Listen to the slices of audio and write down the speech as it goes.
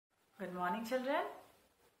Good morning, children.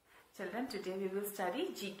 Children, today we will study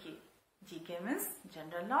GK. GK means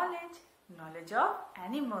general knowledge. Knowledge of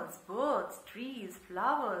animals, birds, trees,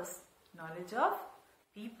 flowers. Knowledge of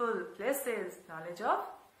people, places. Knowledge of,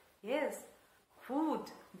 yes, food.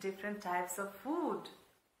 Different types of food.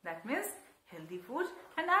 That means healthy food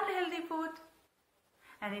and unhealthy food.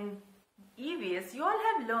 And in EVS, you all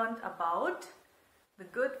have learned about the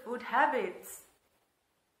good food habits.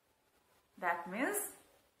 That means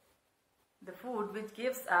the food which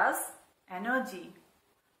gives us energy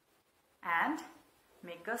and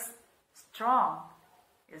make us strong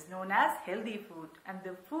is known as healthy food, and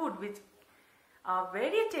the food which are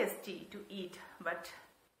very tasty to eat but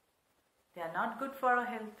they are not good for our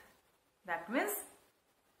health, that means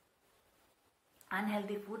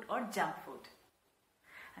unhealthy food or junk food.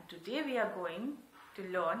 And today we are going to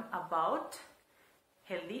learn about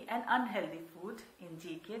healthy and unhealthy food in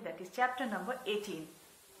GK, that is chapter number 18.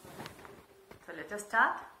 So let us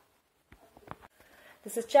start.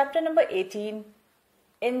 This is chapter number 18.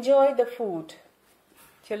 Enjoy the food.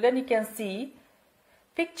 Children, you can see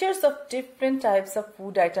pictures of different types of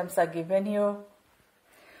food items are given here.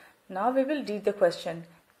 Now we will read the question.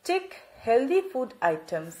 Tick healthy food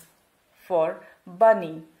items for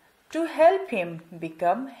Bunny to help him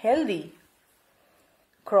become healthy.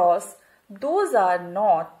 Cross, those are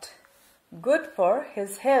not good for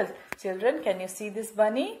his health. Children, can you see this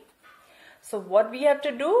bunny? So what we have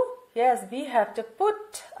to do? Yes, we have to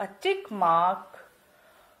put a tick mark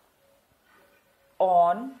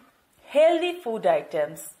on healthy food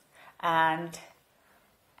items, and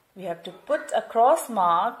we have to put a cross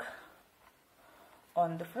mark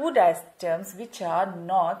on the food items which are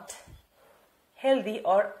not healthy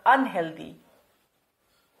or unhealthy.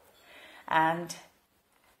 And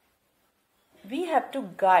we have to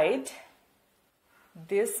guide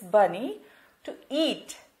this bunny to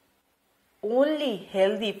eat only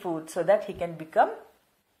healthy food so that he can become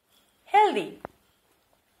healthy.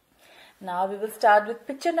 Now we will start with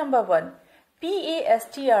picture number 1.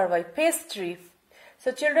 Pastry, pastry.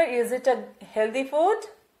 So children, is it a healthy food?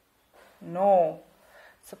 No.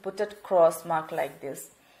 So put a cross mark like this.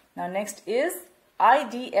 Now next is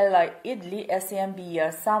idli, idli,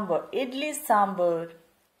 sambar, sambar, idli sambar.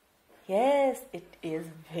 Yes, it is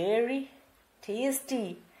very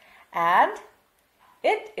tasty and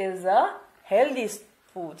it is a healthy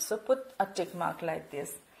food. So put a tick mark like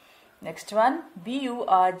this. Next one,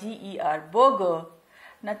 burger, burger.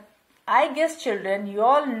 Now I guess children, you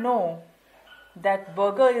all know that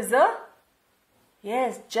burger is a,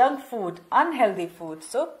 yes, junk food, unhealthy food.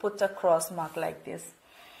 So put a cross mark like this.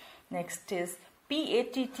 Next is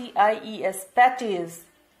patties, patties.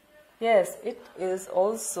 Yes, it is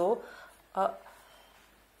also a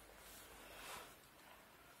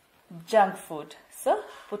junk food. So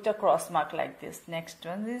put a cross mark like this. Next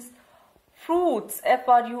one is fruits,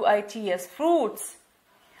 fruits, fruits.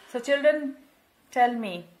 So children, tell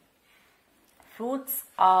me, fruits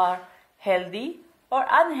are healthy or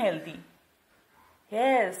unhealthy?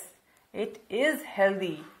 Yes, it is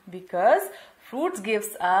healthy because fruits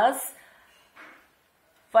gives us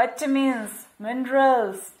vitamins,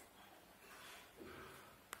 minerals.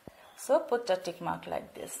 So put a tick mark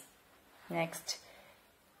like this. Next,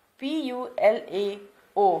 pulao,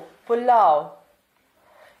 pulao.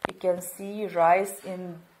 You can see rice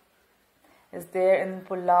is there in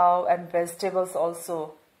pulao and vegetables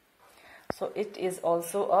also. So it is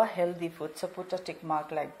also a healthy food. So put a tick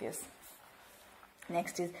mark like this.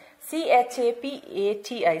 Next is chapati,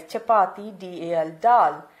 chapati, dal,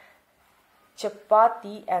 dal.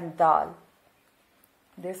 Chapati and dal.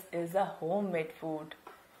 This is a homemade food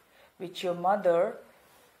which your mother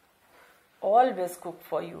always cook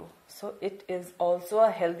for you. So it is also a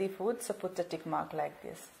healthy food. So put a tick mark like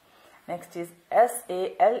this. Next is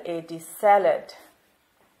salad, salad.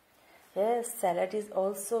 Yes, salad is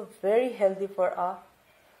also very healthy for our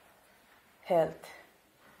health.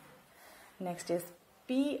 Next is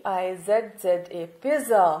pizza,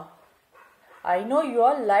 pizza. I know you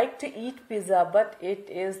all like to eat pizza, but it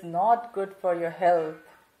is not good for your health.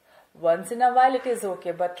 Once in a while it is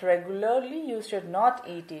okay, but regularly you should not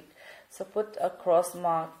eat it. So put a cross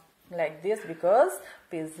mark like this because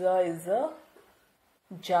pizza is a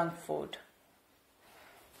junk food.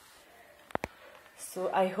 So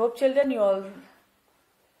I hope children, you all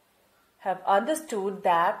have understood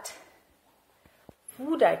that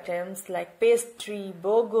food items like pastry,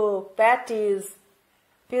 burger, patties,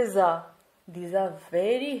 pizza, these are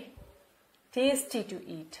very tasty to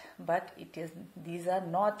eat, but these are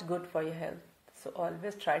not good for your health. So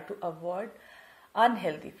always try to avoid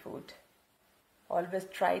unhealthy food. Always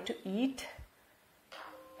try to eat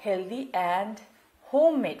healthy and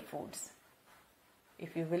homemade foods.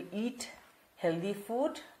 If you will eat healthy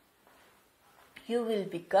food, you will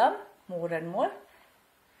become more and more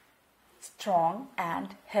strong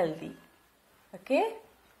and healthy. Okay?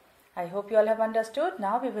 I hope you all have understood.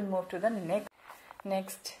 Now we will move to the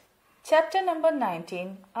next. Chapter number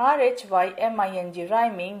 19, RHYMING,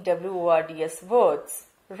 rhyming WORDS words.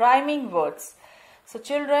 Rhyming words. So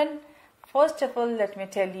children, first of all, let me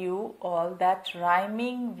tell you all that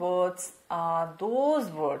rhyming words are those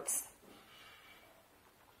words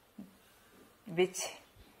which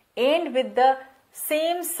end with the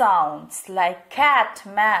same sounds like cat,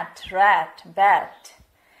 mat, rat, bat.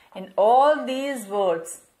 In all these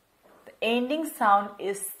words, the ending sound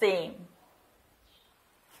is same.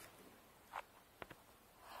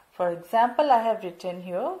 For example, I have written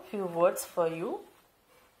here a few words for you.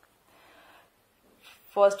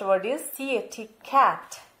 First word is CAT,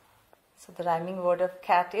 cat. So the rhyming word of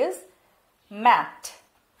cat is mat.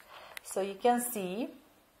 So you can see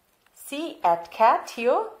C at cat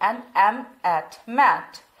here and M at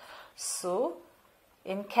mat. So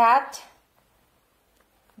in cat,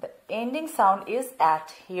 the ending sound is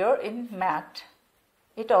at. Here in mat,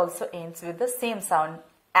 it also ends with the same sound,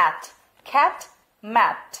 at. Cat,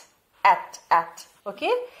 mat, at.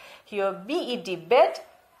 Okay? Here BED, bed,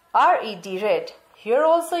 RED, red. Here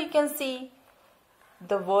also you can see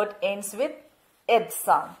the word ends with ed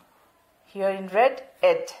sound. Here in red,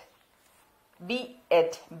 ed. B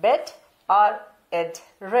ed, bed, R ed,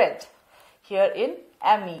 red. Here in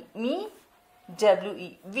ME, me,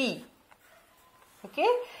 WE, we. Okay?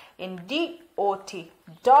 In DOT,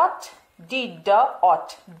 dot, D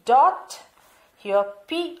dot, dot. Here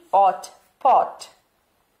P ot, pot.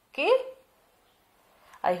 Okay?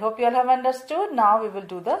 I hope you all have understood. Now we will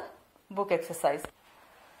do the book exercise.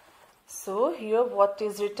 So here what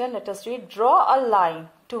is written, let us read. Draw a line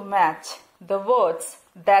to match the words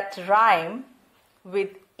that rhyme with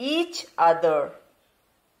each other.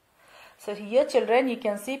 So here children, you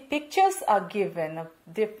can see pictures are given of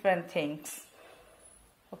different things.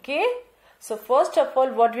 Okay? So first of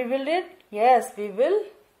all, what we will read? Yes, we will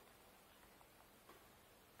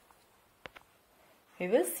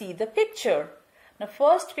see the picture. Now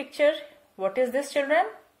first picture, what is this children?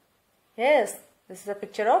 Yes, this is a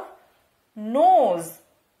picture of nose.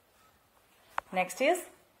 Next is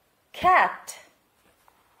cat.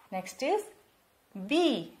 Next is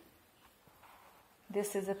bee.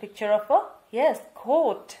 This is a picture of a, yes,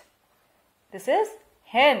 coat. This is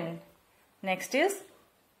hen. Next is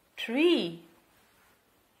tree.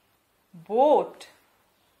 Boat.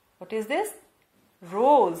 What is this?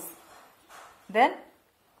 Rose. Then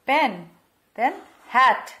pen. Then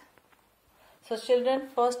hat. So children,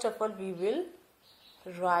 first of all we will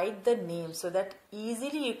write the name so that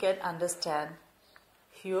easily you can understand.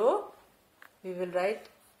 Here we will write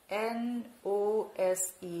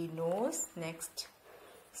N-O-S-E, nose. Next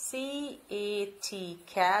C-A-T,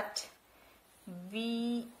 cat.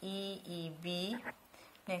 B-E-E-B.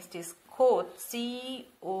 Next is coat, C-O-A-T,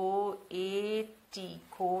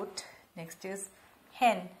 coat. Next is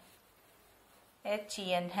hen,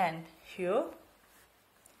 H-E-N, hen. Here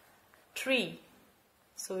tree.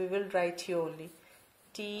 So we will write here only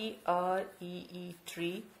T-R-E-E,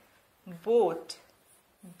 tree. Boat,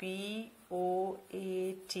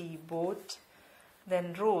 B-O-A-T, boat.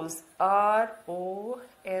 Then rose,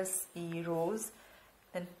 R-O-S-E, rose.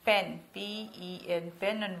 Then pen, P-E-N,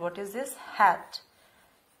 pen. And what is this? Hat,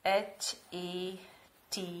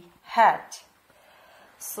 H-A-T, hat.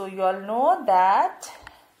 So you all know that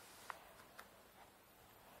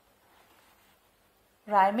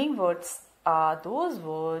rhyming words are those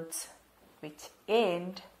words which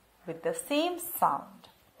end with the same sound.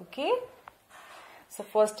 Okay? So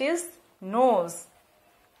first is nose.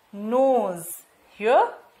 Nose. Here,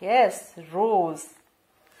 yes, rose.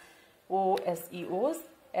 O-S-E-O's,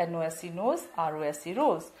 N-O-S-E, nose, R-O-S-E,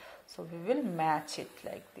 rose. So we will match it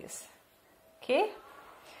like this. Okay?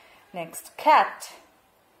 Next, cat.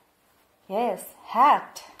 Yes,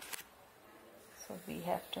 hat. So we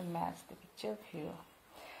have to match the picture here.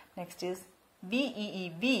 Next is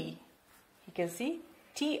B-E-E-B. You can see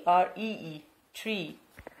T-R-E-E, tree.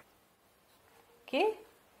 Okay?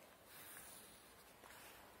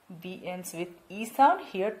 B ends with E sound.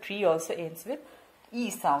 Here tree also ends with E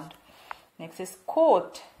sound. Next is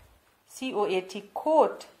coat. C-O-A-T,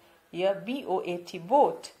 coat. Here B-O-A-T,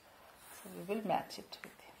 boat. So we will match it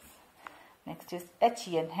with this. Next is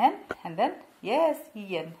H-E-N, hen. And then, yes,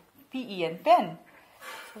 E-N, P-E-N, pen.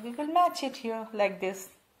 So we will match it here like this.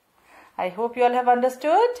 I hope you all have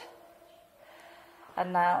understood.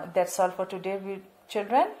 And now that's all for today,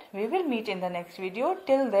 children, we will meet in the next video.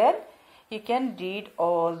 Till then, you can read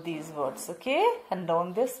all these words, okay, and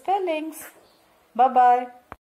learn their spellings. Bye bye.